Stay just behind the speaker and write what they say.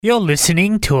You're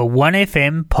listening to a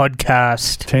 1FM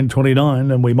podcast.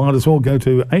 10:29, and we might as well go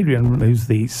to Adrian, who's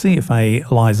the CFA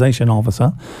Liaison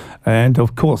Officer, and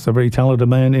of course a very talented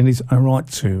man in his own right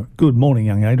too. Good morning,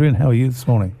 young Adrian. How are you this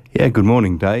morning? Yeah, good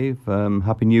morning, Dave.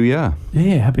 Happy New Year.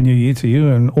 Yeah, Happy New Year to you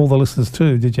and all the listeners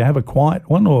too. Did you have a quiet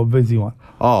one or a busy one?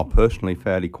 Oh, personally,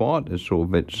 fairly quiet. It's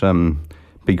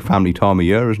big family time of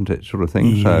year, isn't it? Sort of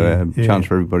thing. Yeah, So chance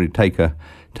for everybody to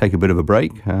take a bit of a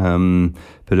break.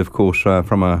 But of course,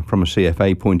 from a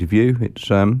CFA point of view, it's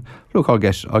look. I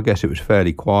guess it was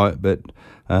fairly quiet, but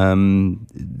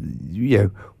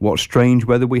what strange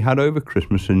weather we had over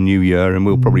Christmas and New Year, and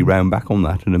we'll probably round back on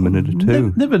that in a minute or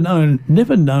two. Never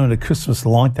known a Christmas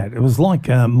like that. It was like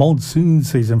monsoon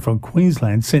season from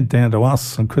Queensland sent down to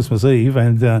us on Christmas Eve,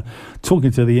 and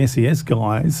talking to the SES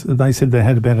guys, they said they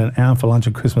had about an hour for lunch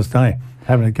on Christmas Day,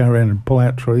 having to go around and pull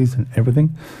out trees and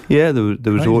everything. Yeah, there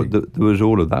was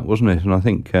all of that, wasn't it? And I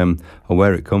think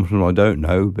where it comes from, I don't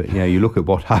know. But you look at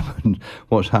what's happening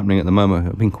at the moment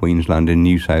up in Queensland, in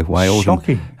New South Wales.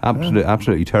 Shocking.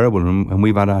 Absolutely terrible, and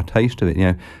we've had our taste of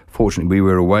it. Fortunately, we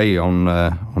were away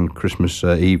on Christmas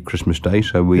Eve, Christmas Day,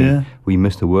 so we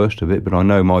missed the worst of it. But I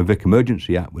know my Vic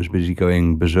Emergency app was busy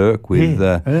going berserk with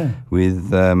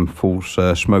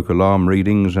false smoke alarm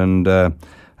readings and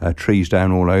trees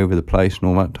down all over the place and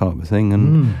all that type of thing.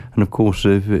 And of course,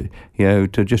 to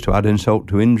add insult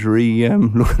to injury,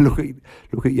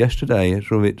 look at yesterday.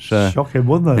 It's shocking,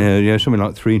 wasn't it? Something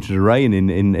like 3 inches of rain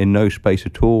in no space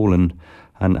at all, and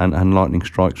lightning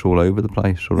strikes all over the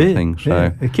place, sort of thing.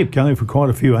 So it kept going for quite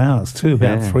a few hours too,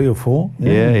 about 3 or 4.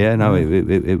 No,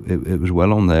 it was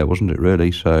well on there, wasn't it?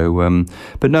 Really. So,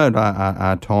 but no,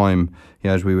 our time.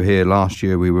 As we were here last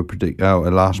year,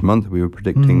 last month we were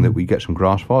predicting that we'd get some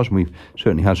grass fires, and we've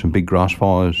certainly had some big grass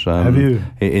fires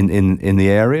in the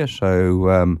area.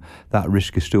 So that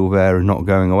risk is still there and not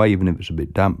going away, even if it's a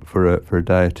bit damp for a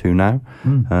day or two now.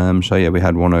 We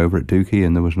had one over at Dookie,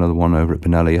 and there was another one over at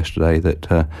Benalla yesterday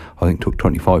that I think took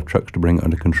 25 trucks to bring it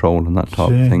under control and that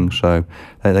type of thing. So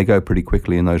they go pretty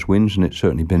quickly in those winds, and it's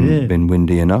certainly been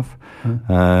windy enough.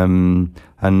 And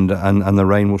the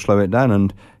rain will slow it down.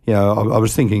 And I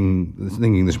was thinking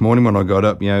this morning when I got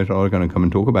up, I was going to come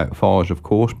and talk about fires, of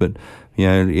course, but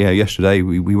yesterday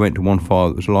we went to one fire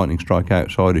that was a lightning strike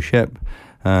outside of Shep,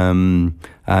 and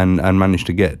managed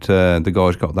to get the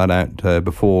guys got that out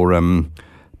before the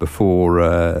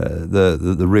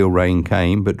real rain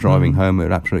came. But driving home,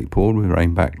 it absolutely poured with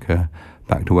rain back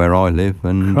to where I live,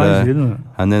 and crazy, isn't it?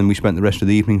 And then we spent the rest of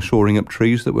the evening sawing up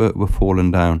trees that were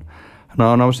falling down.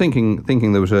 And I was thinking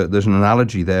there's an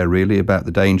analogy there really about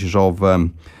the dangers of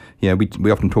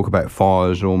we often talk about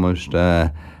fires almost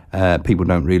people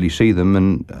don't really see them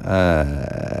and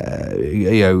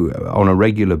on a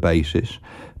regular basis,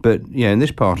 but in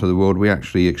this part of the world we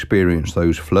actually experience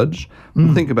those floods.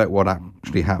 Think about what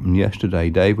actually happened yesterday,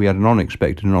 Dave. We had an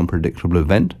unexpected and unpredictable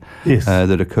event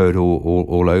that occurred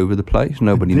all over the place.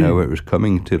 Nobody knew where it was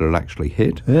coming until it actually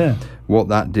hit. What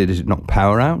that did is it knocked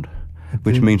power out,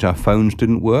 which means our phones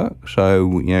didn't work. So,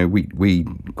 we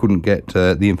couldn't get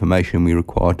the information we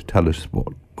required to tell us what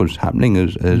was happening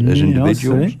as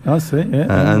individuals. I see.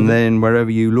 And then wherever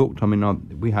you looked,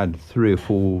 we had 3 or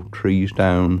 4 trees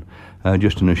down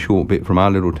just in a short bit from our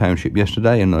little township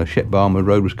yesterday, and the Shep Barmer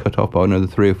Road was cut off by another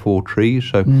 3 or 4 trees.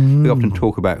 So we often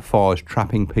talk about fires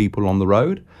trapping people on the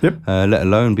road, let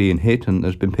alone being hit. And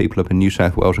there's been people up in New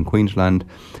South Wales and Queensland,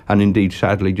 and indeed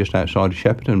sadly just outside of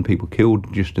Shepparton, people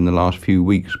killed just in the last few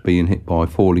weeks being hit by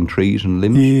falling trees and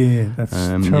limbs. Yeah, that's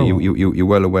terrible. You're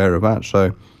well aware of that.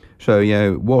 So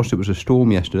whilst it was a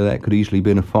storm yesterday, that could easily have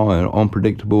been a fire.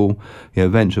 Unpredictable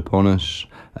events upon us.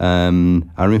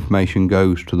 Our information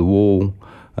goes to the wall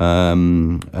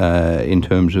in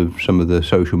terms of some of the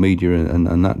social media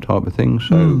and that type of thing.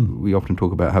 So we often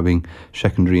talk about having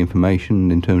secondary information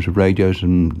in terms of radios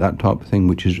and that type of thing,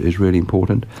 which is really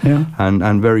important.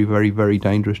 And very, very, very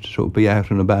dangerous to sort of be out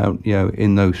and about.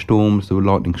 In those storms, there were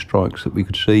lightning strikes that we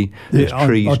could see. There's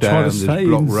trees down, there's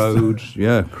blocked roads.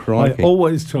 Crikey. I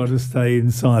always try to stay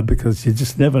inside because you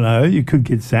just never know. You could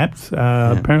get zapped.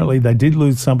 Apparently, they did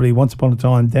lose somebody once upon a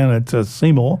time down at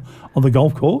Seymour on the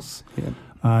golf course.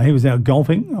 He was out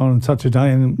golfing on such a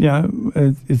day, and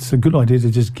it's a good idea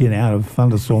to just get out of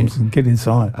thunderstorms and get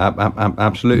inside.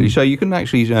 Absolutely. So you can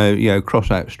actually cross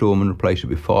out storm and replace it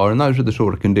with fire, and those are the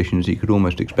sort of conditions you could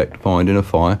almost expect to find in a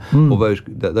fire, or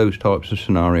those types of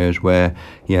scenarios where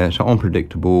it's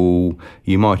unpredictable.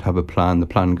 You might have a plan, the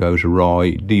plan goes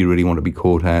awry. Do you really want to be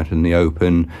caught out in the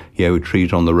open, with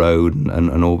trees on the road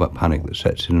and all that panic that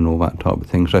sets in and all that type of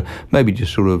thing? So maybe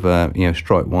just sort of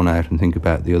strike one out and think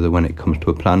about the other when it comes to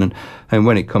a plan. And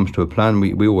when it comes to a plan,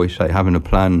 we always say having a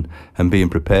plan and being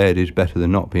prepared is better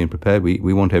than not being prepared.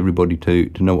 We want everybody to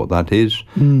know what that is.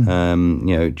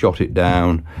 Jot it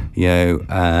down.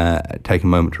 Take a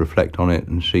moment to reflect on it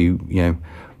and see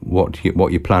what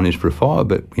your plan is for a fire,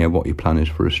 but what your plan is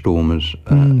for a storm as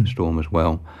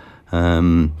well.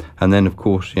 And then, of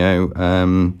course,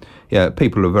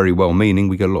 people are very well-meaning.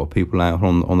 We get a lot of people out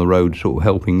on the road sort of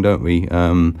helping, don't we?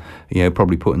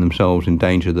 Probably putting themselves in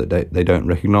danger that they don't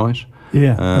recognise.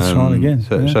 Yeah, that's right again.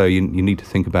 So you need to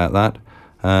think about that.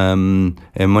 And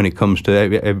when it comes to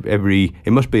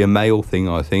it must be a male thing,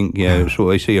 I think. So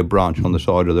they see a branch on the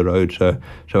side of the road, so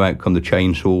out come the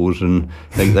chainsaws, and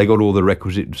they got all the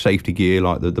requisite safety gear,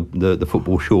 like the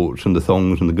football shorts and the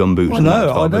thongs and the gumboots and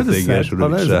that type of thing.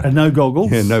 And no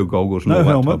goggles. Yeah, no goggles, no and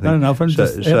all helmet, that type of no nothing.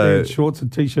 Just shorts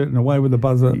and t-shirt and away with the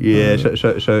buzzer. Yeah.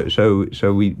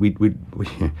 So we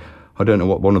I don't know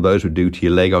what one of those would do to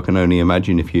your leg. I can only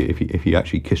imagine if you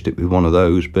actually kissed it with one of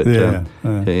those. But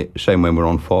same when we're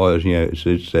on fires,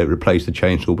 it's replace the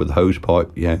chainsaw with the hose pipe.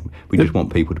 We just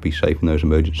want people to be safe in those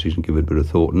emergencies and give it a bit of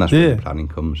thought, and that's where the planning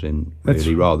comes in,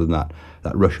 really, rather than that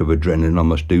rush of adrenaline. I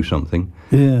must do something.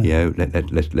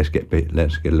 Let's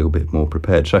get a little bit more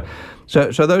prepared. So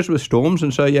those were storms,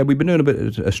 and so we've been doing a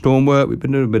bit of storm work. We've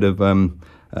been doing a bit of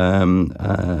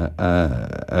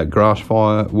grass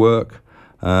fire work.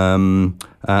 And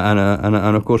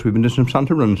of course we've been doing some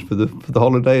Santa runs for the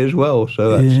holiday as well.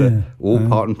 So that's all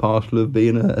part and parcel of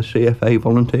being a CFA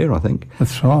volunteer, I think.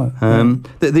 That's right.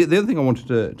 The other thing I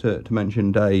wanted to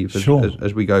mention, Dave,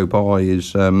 as we go by,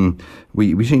 is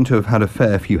we seem to have had a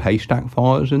fair few haystack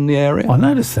fires in the area. I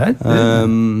noticed that.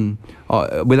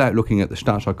 Without looking at the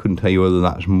stats, I couldn't tell you whether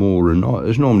that's more or not.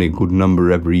 There's normally a good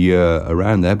number every year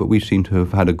around there, but we seem to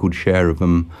have had a good share of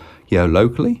them,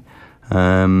 locally.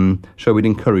 So we'd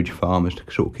encourage farmers to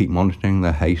sort of keep monitoring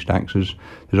their haystacks. There's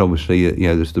obviously,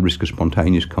 there's the risk of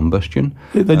spontaneous combustion.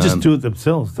 They just do it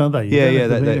themselves, don't they?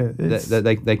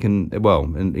 They can,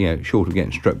 short of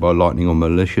getting struck by lightning or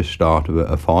malicious start of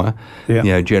a fire.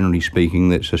 Generally speaking,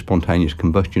 it's a spontaneous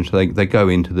combustion. So they go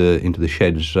into the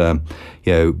sheds, perhaps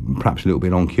a little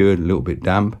bit uncured, a little bit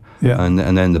damp.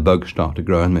 And then the bugs start to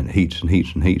grow, and it heats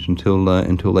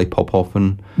until they pop off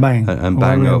and bang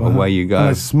away you go. And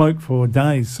they smoke for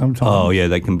days sometimes. Oh yeah,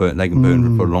 they can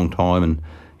burn for a long time, and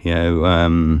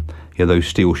those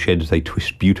steel sheds, they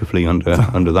twist beautifully under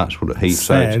that sort of heat.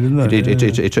 Sad,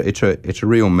 so it's a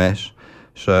real mess.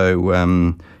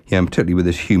 So particularly with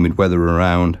this humid weather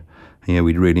around.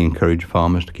 We'd really encourage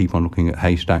farmers to keep on looking at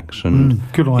haystacks, and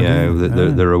good idea.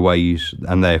 There are ways,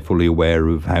 and they're fully aware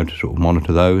of how to sort of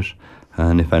monitor those.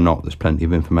 And if they're not, there's plenty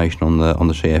of information on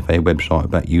the CFA website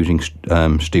about using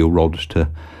steel rods to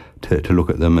look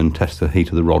at them and test the heat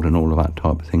of the rod and all of that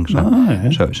type of thing.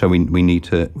 So we need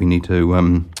to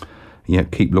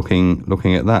keep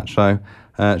looking at that. So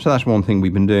that's one thing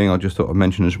we've been doing. I just thought I'd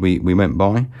mention as we went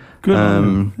by.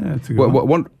 Good. That's a good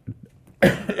one.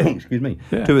 Excuse me.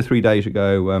 2 or 3 days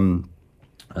ago,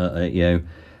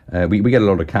 we get a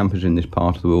lot of campers in this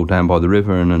part of the world down by the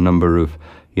river, and a number of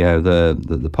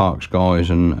the parks guys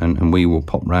and we will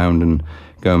pop round and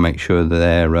go and make sure that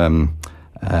they're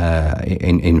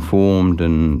informed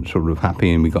and sort of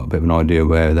happy, and we got a bit of an idea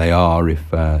where they are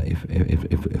if a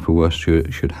worst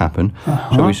should happen.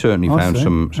 So we certainly found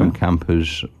some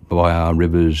campers by our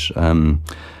rivers.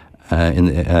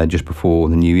 Just before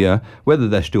the new year. Whether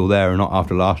they're still there or not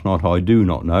after last night, I do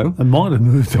not know. They might have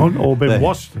moved on or been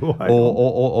washed away,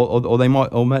 or they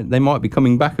might be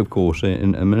coming back, of course,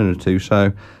 in a minute or two.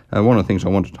 So one of the things I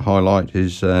wanted to highlight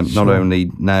is not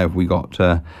only now have we got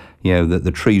that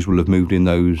the trees will have moved in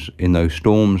those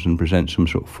storms and present some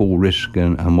sort of fall risk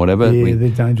and whatever.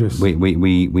 They're dangerous.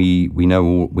 We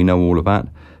know all of that,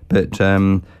 but.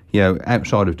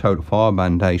 Outside of total fire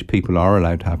ban days, people are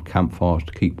allowed to have campfires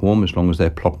to keep warm as long as they're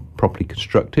properly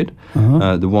constructed.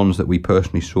 The ones that we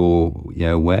personally saw,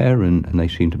 were, and they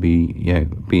seem to be,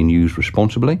 being used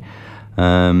responsibly,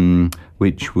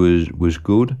 which was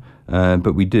good.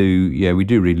 But we do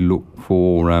really look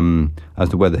for, as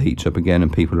the weather heats up again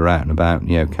and people are out and about,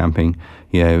 camping,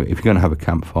 if you're going to have a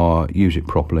campfire, use it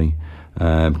properly.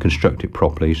 Construct it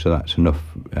properly so that's enough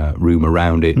room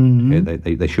around it.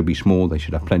 They should be small, they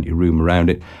should have plenty of room around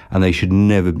it, and they should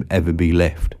never ever be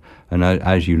left. And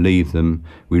as you leave them,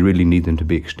 we really need them to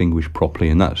be extinguished properly,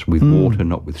 and that's with water,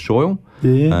 not with soil.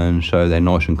 And so they're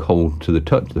nice and cold to the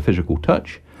touch, the physical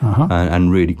touch,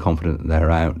 and really confident that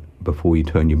they're out before you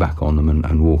turn your back on them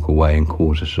and walk away and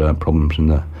cause us problems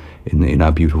in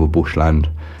our beautiful bushland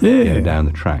down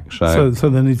the track. So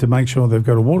they need to make sure they've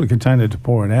got a water container to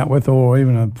pour it out with, or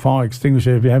even a fire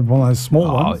extinguisher if you have one of those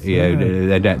small ones.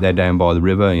 They're down by the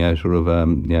river, sort of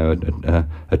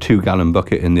a 2-gallon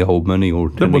bucket in the old money, or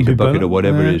 10-litre bucket or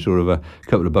whatever it is, sort of a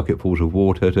couple of bucketfuls of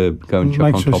water to go and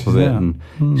chuck on top of it and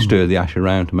stir the ash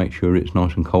around to make sure it's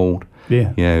nice and cold.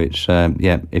 It's if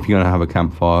you're going to have a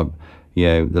campfire,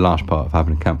 the last part of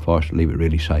having a campfire is to leave it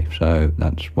really safe. So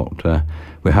that's what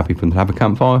we're happy for them to have a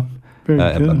campfire.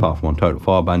 Apart from on total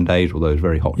fireban days or those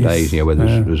very hot days, where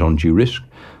there's undue risk.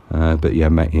 But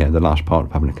the last part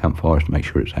of having a campfire is to make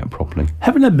sure it's out properly.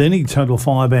 Haven't had many total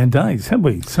fireban days, have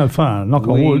we, so far? Knock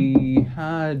on wood. We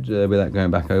had, without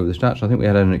going back over the stats, I think we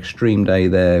had an extreme day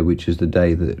there, which is the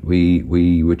day that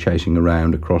we were chasing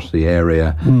around across the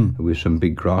area with some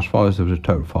big grass fires. There was a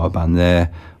total fireban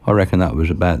there. I reckon that was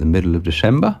about the middle of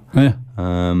December.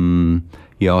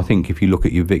 I think if you look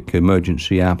at your Vic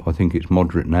emergency app, I think it's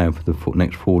moderate now for the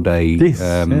next 4-day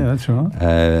that's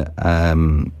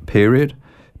right. period.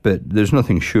 But there's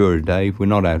nothing sure, Dave. We're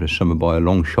not out of summer by a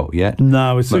long shot yet.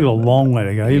 No, we've still got a long way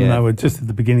to go, even though we're just at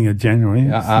the beginning of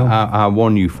January. Our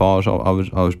One New Fires, I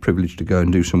was privileged to go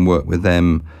and do some work with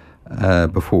them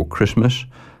before Christmas.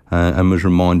 And was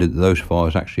reminded that those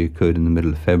fires actually occurred in the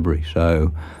middle of February.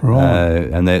 So,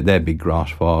 and they're big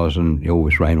grass fires, and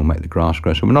always rain will make the grass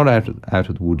grow. So we're not out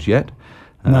of the woods yet.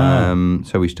 No.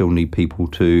 So we still need people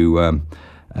to,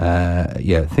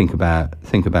 think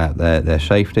about their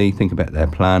safety, think about their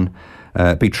plan,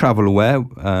 be travel aware.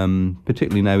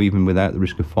 Particularly now, even without the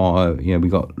risk of fire,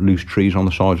 we've got loose trees on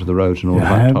the sides of the roads and all of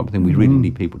that type of thing. We really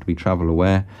need people to be travel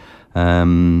aware.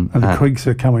 And the creeks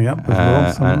are coming up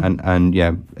as well. And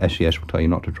SES will tell you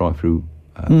not to drive through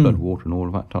flood water and all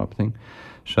of that type of thing.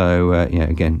 So,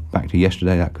 again, back to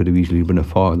yesterday, that could have easily been a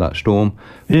fire, that storm.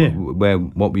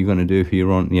 What were you going to do if you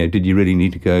were on, did you really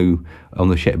need to go on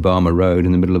the Shetbarma Road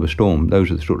in the middle of a storm? Those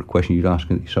are the sort of questions you'd ask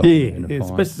yourself.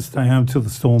 It's best to stay home till the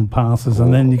storm passes,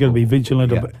 and then you've got to be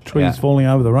vigilant of trees falling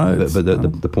over the roads. But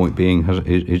the point being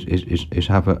is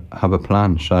have a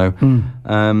plan. So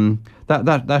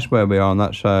that's where we are on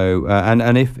that. So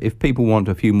and if people want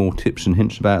a few more tips and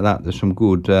hints about that, there's some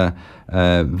good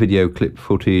video clip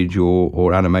footage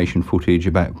or animation footage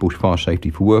about bushfire safety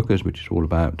for workers, which is all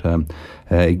about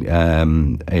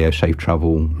safe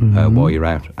travel while you're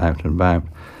out and about.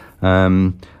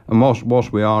 And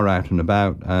whilst we are out and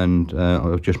about, and I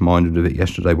was just minded of it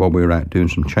yesterday while we were out doing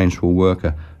some chainsaw work,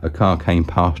 a car came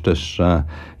past us.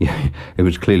 It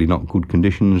was clearly not good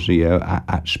conditions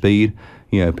at speed.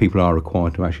 People are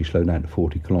required to actually slow down to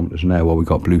 40 kilometres an hour while we've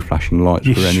got blue flashing lights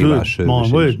for any of our services. My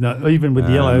word, no, even with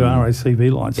yellow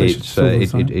RACV lights,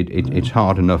 it's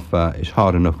hard enough. It's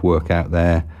hard enough work out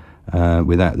there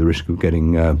without the risk of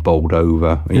getting bowled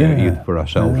over, either for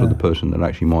ourselves or the person that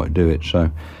actually might do it. So,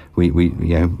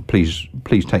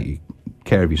 please take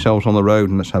care of yourselves on the road,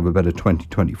 and let's have a better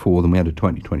 2024 than we had a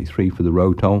 2023 for the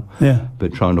road toll.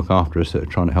 But try and look after us that are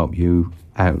trying to help you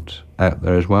out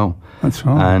there as well. That's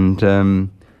right. And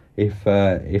if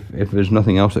there's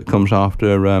nothing else that comes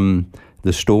after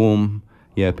the storm,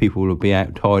 people will be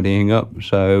out tidying up.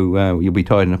 So you'll be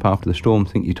tidying up after the storm.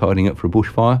 Think you're tidying up for a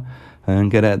bushfire,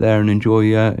 and get out there and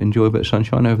enjoy a bit of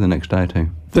sunshine over the next day or two.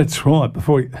 That's right.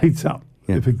 Before it heats up.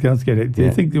 If it does get it, do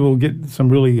you think we'll get some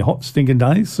really hot, stinking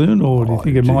days soon, or do you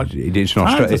think it might? It's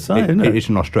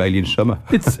an Australian summer.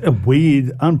 It's a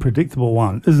weird, unpredictable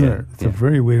one, isn't it? It's a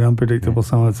very weird, unpredictable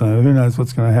summer. So who knows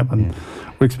what's going to happen?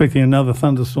 We're expecting another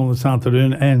thunderstorm this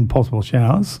afternoon and possible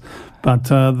showers, but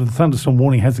the thunderstorm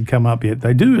warning hasn't come up yet.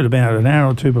 They do it about an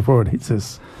hour or two before it hits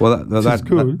us. Well, that's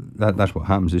good. That's what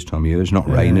happens this time of year. It's not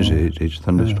rain, is it? It's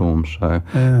thunderstorms. So,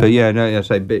 but I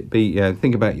say,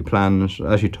 think about your plans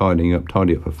as you're tidying up.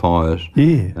 Tidy up for fires.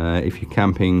 If you're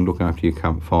camping, look after your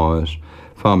campfires.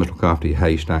 Farmers, look after your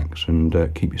haystacks,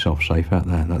 and keep yourself safe out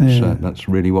there. That's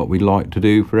really what we'd like to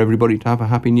do for everybody to have a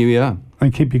happy new year.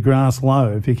 And keep your grass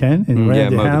low if you can,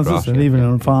 around your houses and even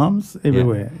on farms,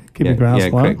 everywhere. Keep your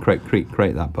grass low.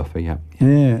 Create that buffer,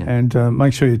 and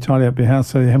make sure you tidy up your house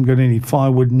so you haven't got any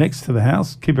firewood next to the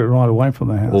house. Keep it right away from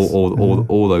the house.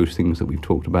 All those things that we've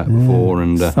talked about before.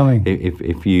 And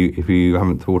if you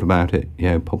haven't thought about it,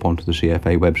 pop onto the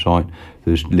CFA website.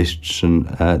 There's lists on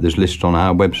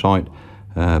our website.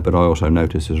 But I also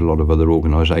notice there's a lot of other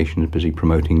organisations busy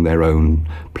promoting their own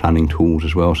planning tools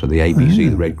as well. So the ABC,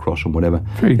 the Red Cross and whatever.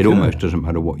 It almost doesn't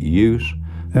matter what you use,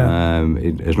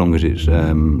 as long as it's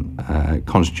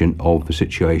constituent of the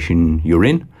situation you're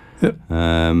in,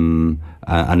 and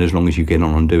as long as you get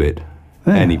on and do it.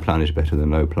 any plan is better than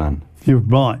no plan. You're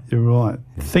right. Yeah.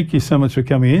 Thank you so much for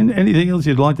coming in. Anything else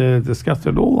you'd like to discuss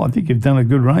at all? I think you've done a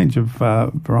good range of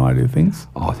variety of things.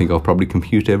 I think I've probably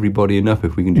confused everybody enough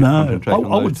if we can just concentrate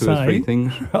on those two or three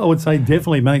things. I would say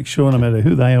definitely make sure, no matter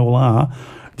who they all are,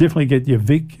 definitely get your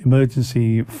Vic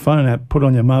emergency phone app put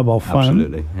on your mobile phone.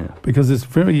 Absolutely, yeah. Because it's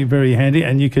very, very handy,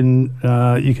 and you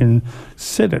can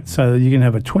set it so that you can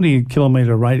have a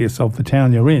 20-kilometre radius of the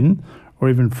town you're in, or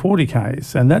even 40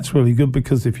 k's, and that's really good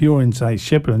because if you're in, say,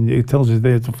 Shepparton, it tells you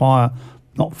there's a fire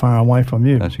not far away from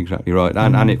you. That's exactly right,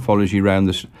 and it follows you around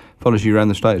the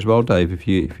state as well, Dave. If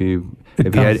you're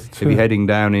heading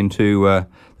down into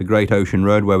the Great Ocean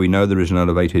Road, where we know there is an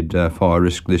elevated fire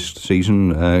risk this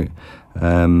season,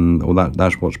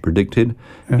 that's what's predicted.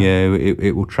 Yeah,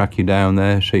 it will track you down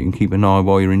there, so you can keep an eye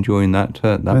while you're enjoying that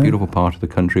beautiful part of the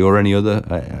country, or any other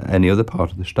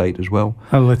part of the state as well.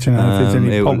 I'll let you know if there's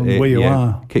any problem where you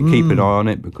are. Keep an eye on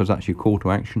it, because that's your call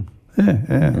to action.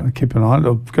 Yeah. Keep an eye on it.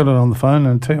 I've got it on the phone,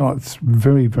 and tell you what, it's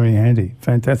very, very handy.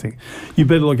 Fantastic. You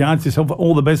better look after yourself.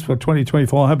 All the best for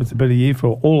 2024. I hope it's a better year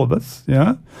for all of us.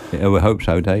 Yeah, we hope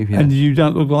so, Dave. Yeah. And you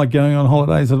don't look like going on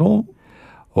holidays at all?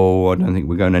 Oh, I don't think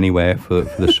we're going anywhere for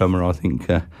the summer. I think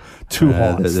too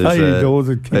hot. Stay indoors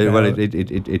and keep well, out.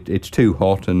 It's too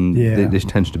hot, and this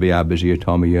tends to be our busier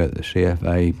time of year at the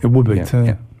CFA. It would be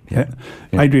too. Yeah.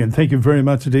 Adrian, thank you very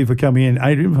much indeed for coming in.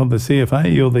 Adrian from the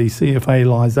CFA, you're the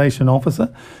CFA-lisation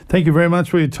officer. Thank you very much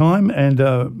for your time,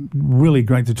 and really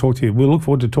great to talk to you. We'll look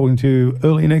forward to talking to you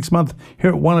early next month here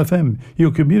at 1FM,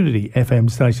 your community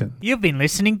FM station. You've been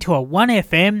listening to a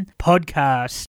 1FM podcast.